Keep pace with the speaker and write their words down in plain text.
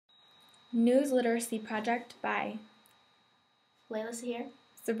News Literacy Project by Layla Sahir,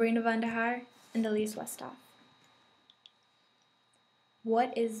 Sabrina Vandahar, and Elise Westhoff.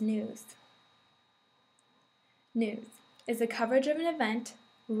 What is news? News is the coverage of an event,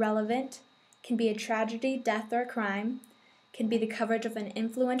 relevant, can be a tragedy, death, or crime, can be the coverage of an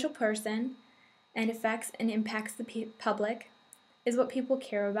influential person, and affects and impacts the public, is what people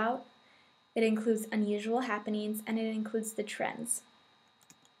care about. It includes unusual happenings, and it includes the trends.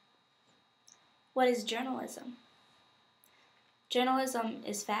 What is journalism? Journalism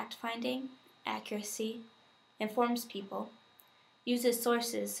is fact-finding, accuracy, informs people, uses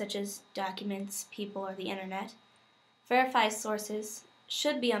sources such as documents, people, or the internet, verifies sources,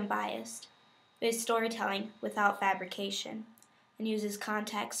 should be unbiased, is storytelling without fabrication, and uses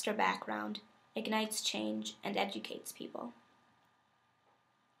context or background, ignites change, and educates people.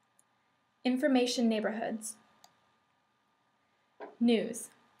 Information neighborhoods. News.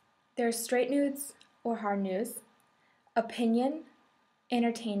 There's straight news or hard news, opinion,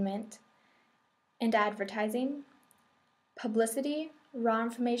 entertainment, and advertising, publicity, raw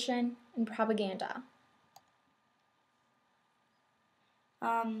information, and propaganda.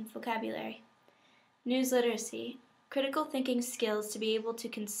 Vocabulary. News literacy. Critical thinking skills to be able to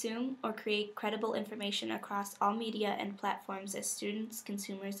consume or create credible information across all media and platforms as students,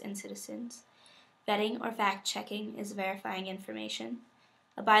 consumers, and citizens. Vetting or fact-checking is verifying information.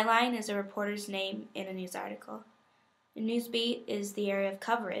 A byline is a reporter's name in a news article. A news beat is the area of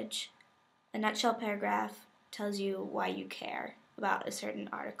coverage. A nutshell paragraph tells you why you care about a certain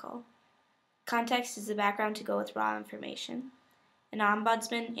article. Context is the background to go with raw information. An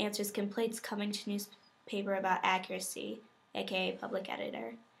ombudsman answers complaints coming to newspaper about accuracy, aka public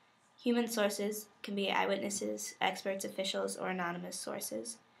editor. Human sources can be eyewitnesses, experts, officials, or anonymous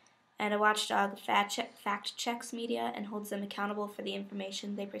sources. And a watchdog fact-checks media and holds them accountable for the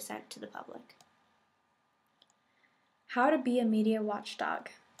information they present to the public. How to be a media watchdog.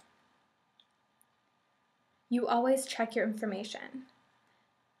 You always check your information.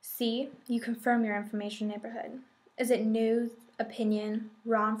 C. You confirm your information neighborhood. Is it news, opinion,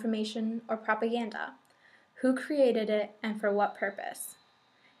 raw information, or propaganda? Who created it and for what purpose?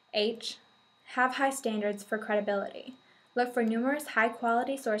 H. Have high standards for credibility. Look for numerous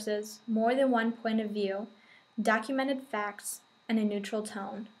high-quality sources, more than one point of view, documented facts, and a neutral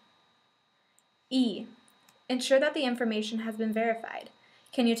tone. E. Ensure that the information has been verified.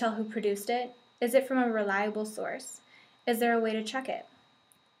 Can you tell who produced it? Is it from a reliable source? Is there a way to check it?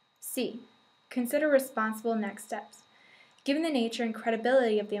 C. Consider responsible next steps. Given the nature and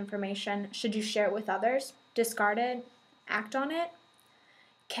credibility of the information, should you share it with others, discard it, act on it?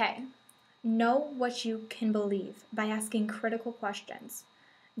 K. Know what you can believe by asking critical questions.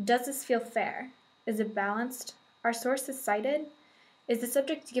 Does this feel fair? Is it balanced? Are sources cited? Is the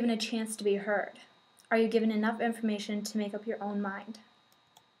subject given a chance to be heard? Are you given enough information to make up your own mind?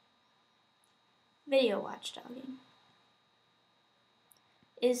 Video watchdogging.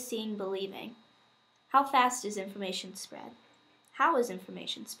 Is seeing believing? How fast is information spread? How is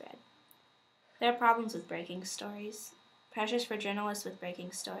information spread? There are problems with breaking stories, pressures for journalists with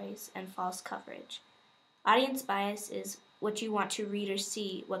breaking stories, and false coverage. Audience bias is what you want to read or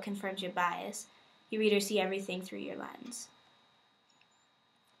see, what confirms your bias. You read or see everything through your lens.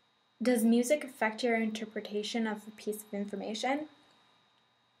 Does music affect your interpretation of a piece of information?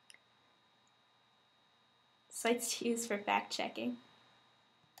 Sites to use for fact-checking.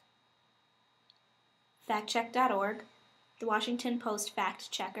 Factcheck.org, the Washington Post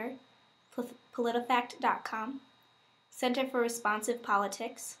Fact Checker, PolitiFact.com, Center for Responsive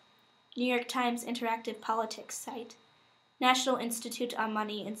Politics, New York Times Interactive Politics site, National Institute on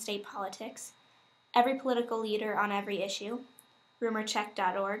Money and State Politics, Every Political Leader on Every Issue,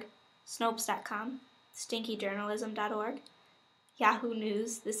 RumorCheck.org, Snopes.com, StinkyJournalism.org, Yahoo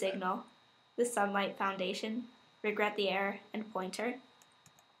News, The Signal, The Sunlight Foundation, Regret the Error, and Pointer.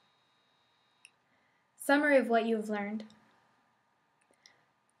 Summary of what you have learned.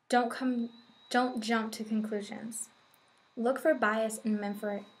 Don't jump to conclusions. Look for bias and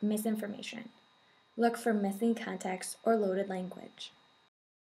misinformation. Look for missing context or loaded language.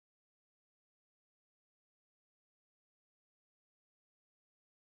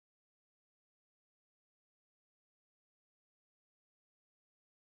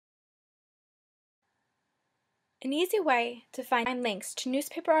 An easy way to find links to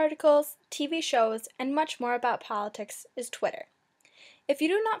newspaper articles, TV shows, and much more about politics is Twitter. If you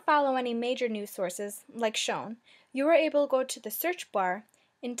do not follow any major news sources, like shown, you are able to go to the search bar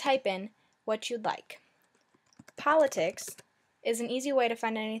and type in what you'd like. Politics is an easy way to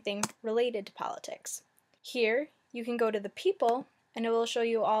find anything related to politics. Here, you can go to the people and it will show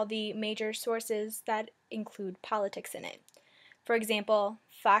you all the major sources that include politics in it. For example,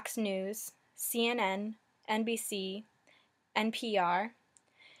 Fox News, CNN, NBC, NPR.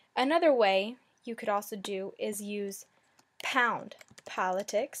 Another way you could also do is use pound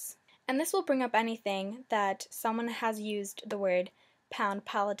politics, and this will bring up anything that someone has used the word pound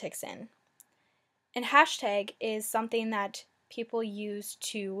politics in. And hashtag is something that people use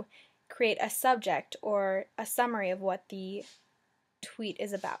to create a subject or a summary of what the tweet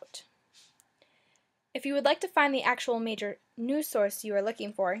is about. If you would like to find the actual major news source you are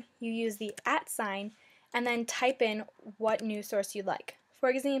looking for, you use the @ sign and then type in what news source you'd like. For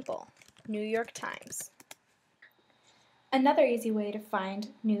example, New York Times. Another easy way to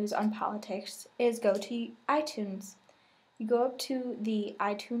find news on politics is go to iTunes. You go up to the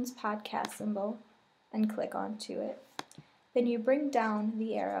iTunes podcast symbol and click onto it. Then you bring down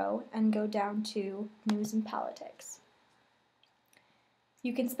the arrow and go down to News and Politics.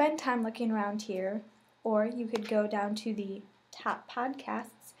 You can spend time looking around here, or you could go down to the top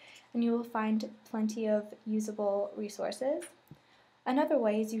podcasts and you will find plenty of usable resources. Another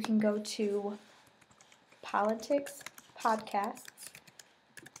way is you can go to Politics Podcasts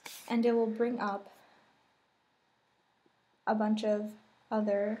and it will bring up a bunch of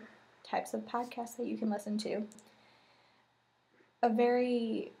other types of podcasts that you can listen to. A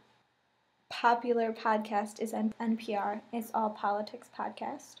very popular podcast is NPR. It's All Politics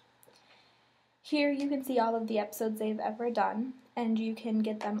Podcast. Here you can see all of the episodes they've ever done, and you can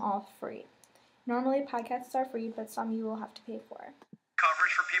get them all free. Normally podcasts are free, but some you will have to pay for.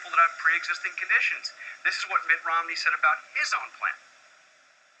 Coverage for people that have pre-existing conditions. This is what Mitt Romney said about his own plan.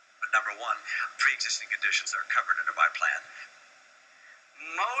 But number one, pre-existing conditions are covered under my plan.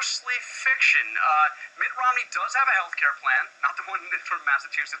 Mostly fiction. Mitt Romney does have a health care plan, not the one from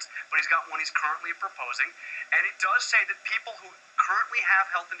Massachusetts, but he's got one he's currently proposing. And it does say that people who currently have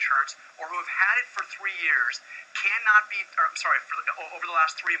health insurance or who have had it for 3 years over the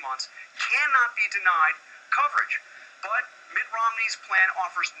last 3 months, cannot be denied coverage. But Mitt Romney's plan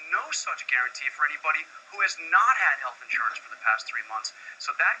offers no such guarantee for anybody who has not had health insurance for the past 3 months.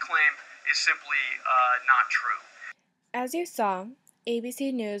 So that claim is simply not true. As you saw,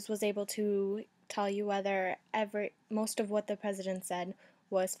 ABC News was able to tell you whether most of what the president said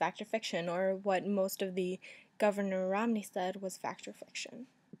was fact or fiction, or what most of the Governor Romney said was fact or fiction.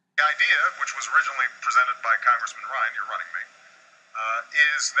 The idea, which was originally presented by Congressman Ryan, your running mate,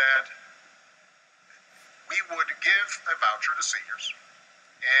 is that we would give a voucher to seniors,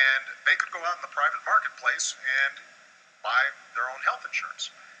 and they could go out in the private marketplace and buy their own health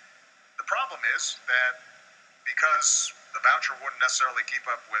insurance. The problem is that because the voucher wouldn't necessarily keep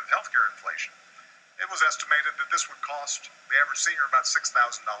up with healthcare inflation, it was estimated that this would cost the average senior about $6,000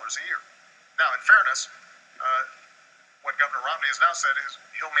 a year. Now, in fairness, what Governor Romney has now said is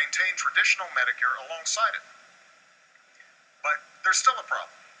he'll maintain traditional Medicare alongside it. But there's still a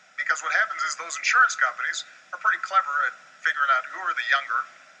problem, because what happens is those insurance companies are pretty clever at figuring out who are the younger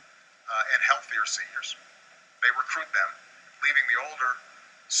and healthier seniors. They recruit them, leaving the older,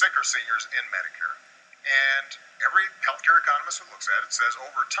 sicker seniors in Medicare. And every healthcare economist who looks at it says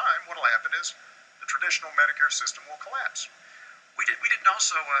over time what will happen is the traditional Medicare system will collapse. We didn't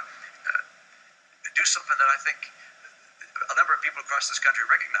also do something that I think a number of people across this country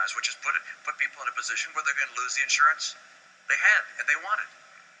recognize, which is put people in a position where they're going to lose the insurance they had and they wanted.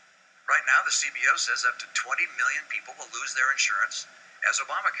 Right now, the CBO says up to 20 million people will lose their insurance as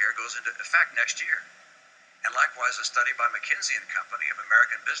Obamacare goes into effect next year. And likewise, a study by McKinsey & Company of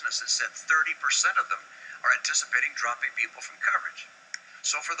American businesses said 30% of them are anticipating dropping people from coverage.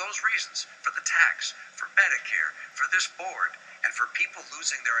 So for those reasons, for the tax, for Medicare, for this board, and for people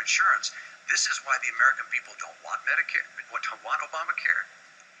losing their insurance, this is why the American people don't want Medicare, want Obamacare.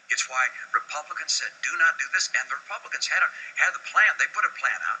 It's why Republicans said, do not do this, and the Republicans had a plan. They put a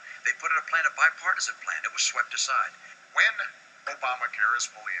plan out. They put a plan, a bipartisan plan. It was swept aside. When Obamacare is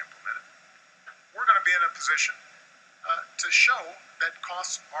fully implemented, we're going to be in a position to show that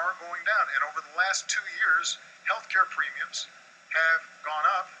costs are going down. And over the last 2 years, healthcare premiums have gone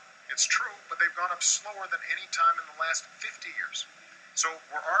up. It's true, but they've gone up slower than any time in the last 50 years. So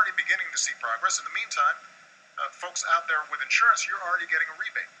we're already beginning to see progress. In the meantime, folks out there with insurance, you're already getting a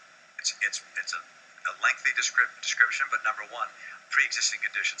rebate. It's a lengthy description, but number one, pre-existing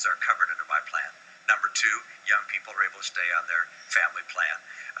conditions are covered under my plan. Number two, young people are able to stay on their family plan.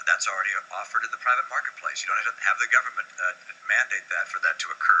 That's already offered in the private marketplace. You don't have to have the government mandate that for that to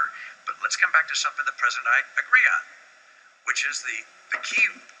occur. But let's come back to something the President and I agree on, which is the key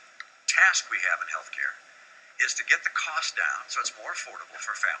task we have in healthcare is to get the cost down so it's more affordable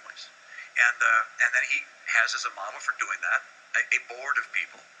for families. And then he has as a model for doing that a board of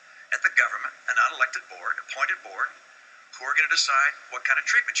people at the government, an unelected board, appointed board, who are going to decide what kind of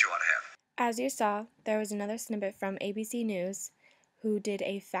treatment you ought to have. As you saw, there was another snippet from ABC News who did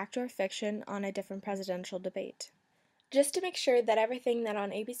a fact or fiction on a different presidential debate. Just to make sure that everything that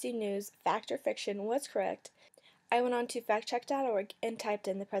on ABC News, fact or fiction, was correct, I went on to factcheck.org and typed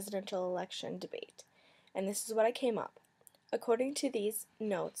in the presidential election debate. And this is what I came up. According to these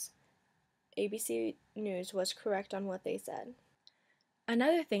notes, ABC News was correct on what they said.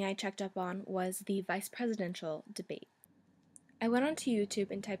 Another thing I checked up on was the vice presidential debate. I went onto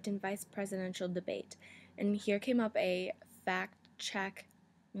YouTube and typed in vice presidential debate, and here came up a fact check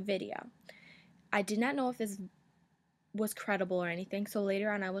video. I did not know if this was credible or anything, so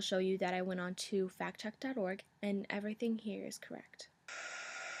later on I will show you that I went on to factcheck.org and everything here is correct.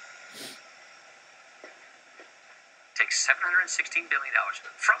 Takes $716 billion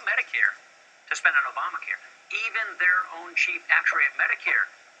from Medicare to spend on Obamacare. Even their own chief actuary at Medicare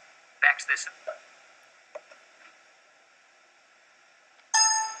backs this up.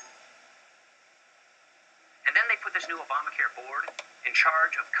 And then they put this new Obamacare board in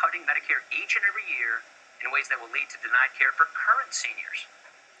charge of cutting Medicare each and every year in ways that will lead to denied care for current seniors.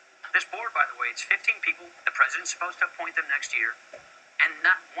 This board, by the way, it's 15 people. The president's supposed to appoint them next year, and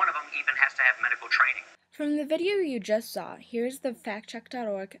not one of them even has to have medical training. From the video you just saw, here's the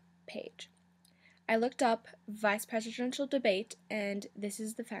factcheck.org page. I looked up vice presidential debate, and this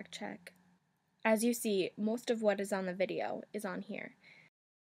is the fact check. As you see, most of what is on the video is on here.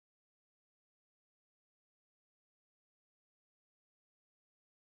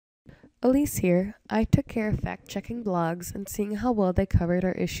 Elise here. I took care of fact-checking blogs and seeing how well they covered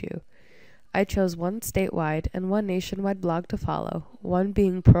our issue. I chose one statewide and one nationwide blog to follow, one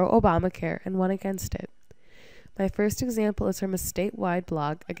being pro-Obamacare and one against it. My first example is from a statewide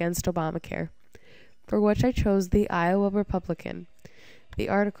blog against Obamacare, for which I chose the Iowa Republican. The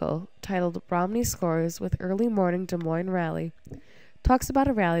article, titled Romney Scores with Early Morning Des Moines Rally, talks about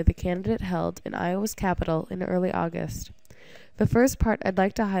a rally the candidate held in Iowa's capital in early August. The first part I'd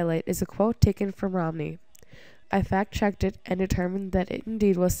like to highlight is a quote taken from Romney. I fact-checked it and determined that it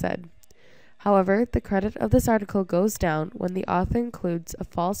indeed was said. However, the credit of this article goes down when the author includes a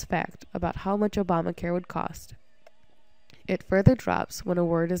false fact about how much Obamacare would cost. It further drops when a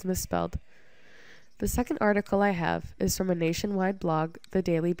word is misspelled. The second article I have is from a nationwide blog, The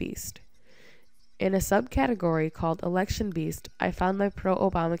Daily Beast. In a subcategory called Election Beast, I found my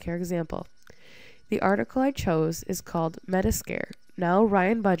pro-Obamacare example. The article I chose is called Mediscare. Now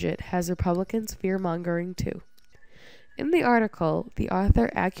Ryan Budget has Republicans fear-mongering too. In the article, the author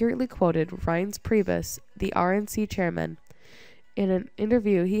accurately quoted Reince Priebus, the RNC chairman, in an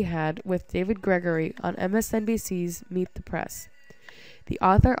interview he had with David Gregory on MSNBC's Meet the Press. The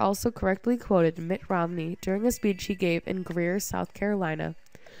author also correctly quoted Mitt Romney during a speech he gave in Greer, South Carolina,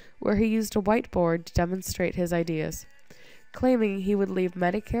 where he used a whiteboard to demonstrate his ideas, claiming he would leave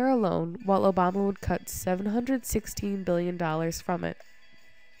Medicare alone while Obama would cut $716 billion from it.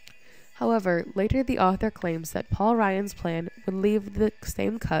 However, later the author claims that Paul Ryan's plan would leave the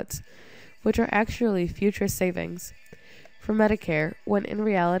same cuts, which are actually future savings, for Medicare, when in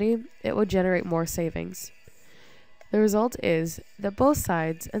reality it would generate more savings. The result is that both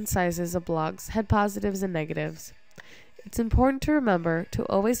sides and sizes of blogs had positives and negatives. It's important to remember to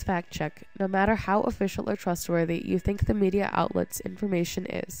always fact-check, no matter how official or trustworthy you think the media outlet's information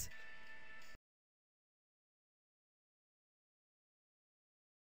is.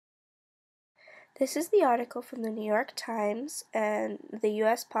 This is the article from the New York Times and the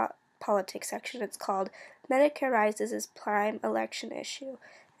U.S. Politics section. It's called Medicare Rises as Prime Election Issue.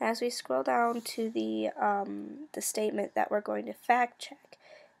 As we scroll down to the statement that we're going to fact-check,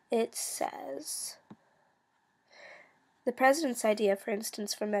 it says, the president's idea, for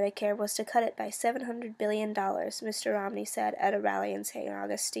instance, for Medicare was to cut it by $700 billion, Mr. Romney said at a rally in St.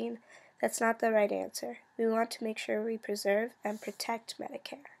 Augustine. That's not the right answer. We want to make sure we preserve and protect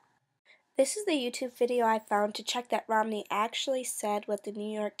Medicare. This is the YouTube video I found to check that Romney actually said what the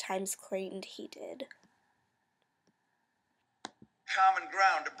New York Times claimed he did. Common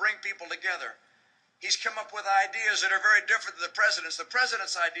ground to bring people together. He's come up with ideas that are very different than the president's. The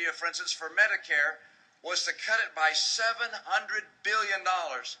president's idea, for instance, for Medicare was to cut it by $700 billion.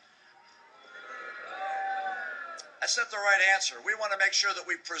 That's not the right answer. We want to make sure that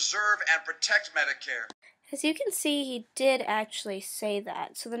we preserve and protect Medicare. As you can see, he did actually say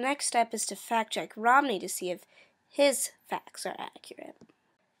that. So the next step is to fact-check Romney to see if his facts are accurate.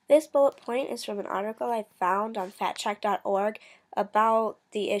 This bullet point is from an article I found on factcheck.org about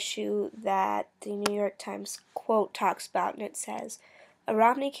the issue that the New York Times quote talks about, and it says, A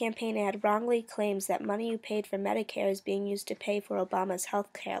Romney campaign ad wrongly claims that money you paid for Medicare is being used to pay for Obama's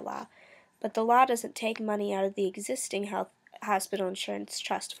health care law, but the law doesn't take money out of the existing hospital insurance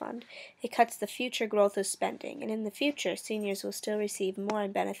trust fund. It cuts the future growth of spending, and in the future, seniors will still receive more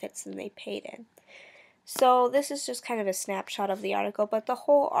in benefits than they paid in. So this is just kind of a snapshot of the article, but the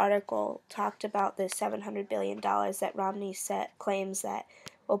whole article talked about the $700 billion that Romney claims that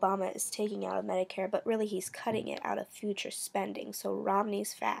Obama is taking out of Medicare, but really he's cutting it out of future spending, so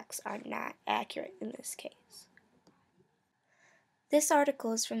Romney's facts are not accurate in this case. This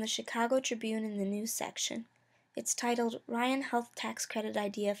article is from the Chicago Tribune in the news section. It's titled, Ryan Health Tax Credit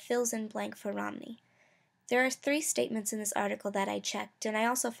Idea Fills in Blank for Romney. There are 3 statements in this article that I checked, and I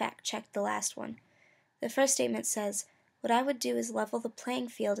also fact-checked the last one. The first statement says, what I would do is level the playing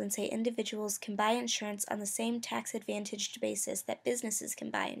field and say individuals can buy insurance on the same tax-advantaged basis that businesses can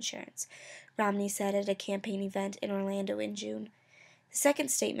buy insurance, Romney said at a campaign event in Orlando in June. The second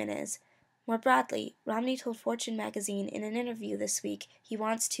statement is, more broadly, Romney told Fortune magazine in an interview this week he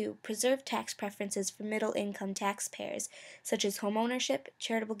wants to preserve tax preferences for middle-income taxpayers, such as homeownership,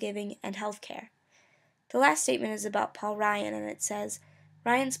 charitable giving, and health care. The last statement is about Paul Ryan, and it says,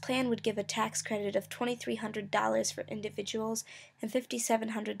 Ryan's plan would give a tax credit of $2,300 for individuals and $5,700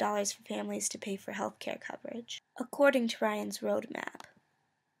 for families to pay for health care coverage, according to Ryan's roadmap.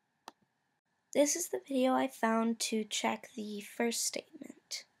 This is the video I found to check the first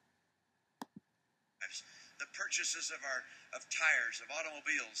statement. The purchases of tires, of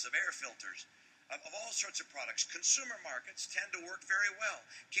automobiles, of air filters, of all sorts of products. Consumer markets tend to work very well,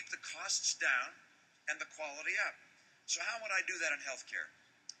 keep the costs down and the quality up. So how would I do that in healthcare?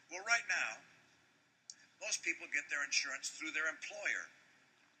 Well, right now, most people get their insurance through their employer.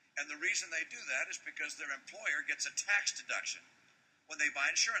 And the reason they do that is because their employer gets a tax deduction when they buy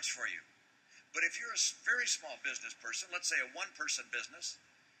insurance for you. But if you're a very small business person, let's say a one-person business,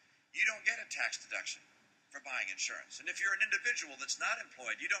 you don't get a tax deduction for buying insurance. And if you're an individual that's not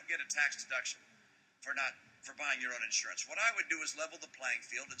employed, you don't get a tax deduction for buying your own insurance. What I would do is level the playing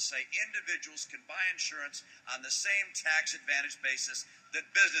field and say individuals can buy insurance on the same tax advantage basis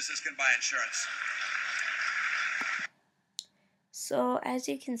that businesses can buy insurance. So, as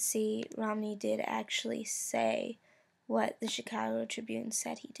you can see, Romney did actually say what the Chicago Tribune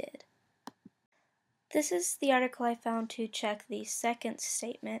said he did. This is the article I found to check the second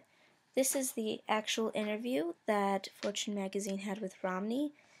statement. This is the actual interview that Fortune magazine had with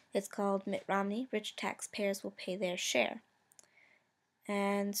Romney. It's called Mitt Romney, Rich Taxpayers Will Pay Their Share.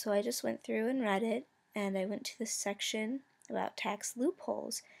 And so I just went through and read it, and I went to the section about tax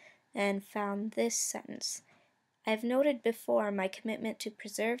loopholes and found this sentence. I've noted before my commitment to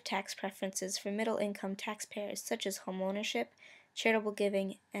preserve tax preferences for middle-income taxpayers such as homeownership, charitable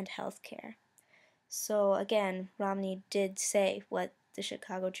giving, and health care. So again, Romney did say what the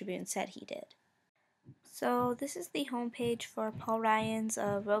Chicago Tribune said he did. So this is the homepage for Paul Ryan's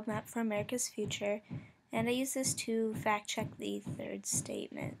Roadmap for America's Future, and I use this to fact-check the third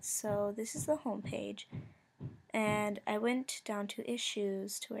statement. So this is the homepage, and I went down to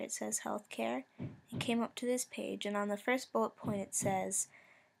issues to where it says healthcare, and came up to this page, and on the first bullet point it says,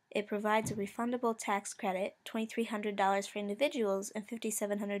 it provides a refundable tax credit, $2,300 for individuals and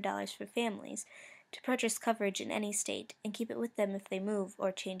 $5,700 for families, to purchase coverage in any state and keep it with them if they move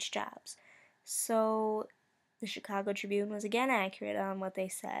or change jobs. So the Chicago Tribune was again accurate on what they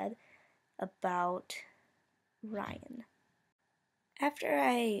said about Ryan. After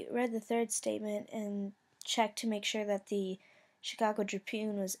I read the third statement and checked to make sure that the Chicago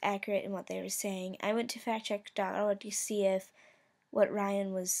Tribune was accurate in what they were saying, I went to factcheck.org to see if what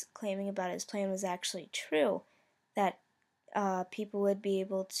Ryan was claiming about his plan was actually true, that people would be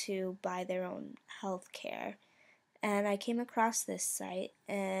able to buy their own health care. And I came across this site,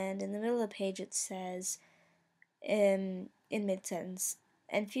 and in the middle of the page it says, in mid-sentence,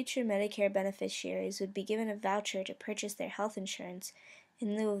 and future Medicare beneficiaries would be given a voucher to purchase their health insurance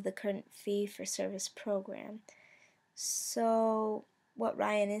in lieu of the current fee-for-service program. So what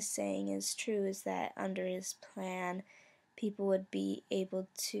Ryan is saying is true, is that under his plan, people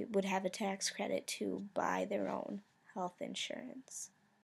would have a tax credit to buy their own health insurance.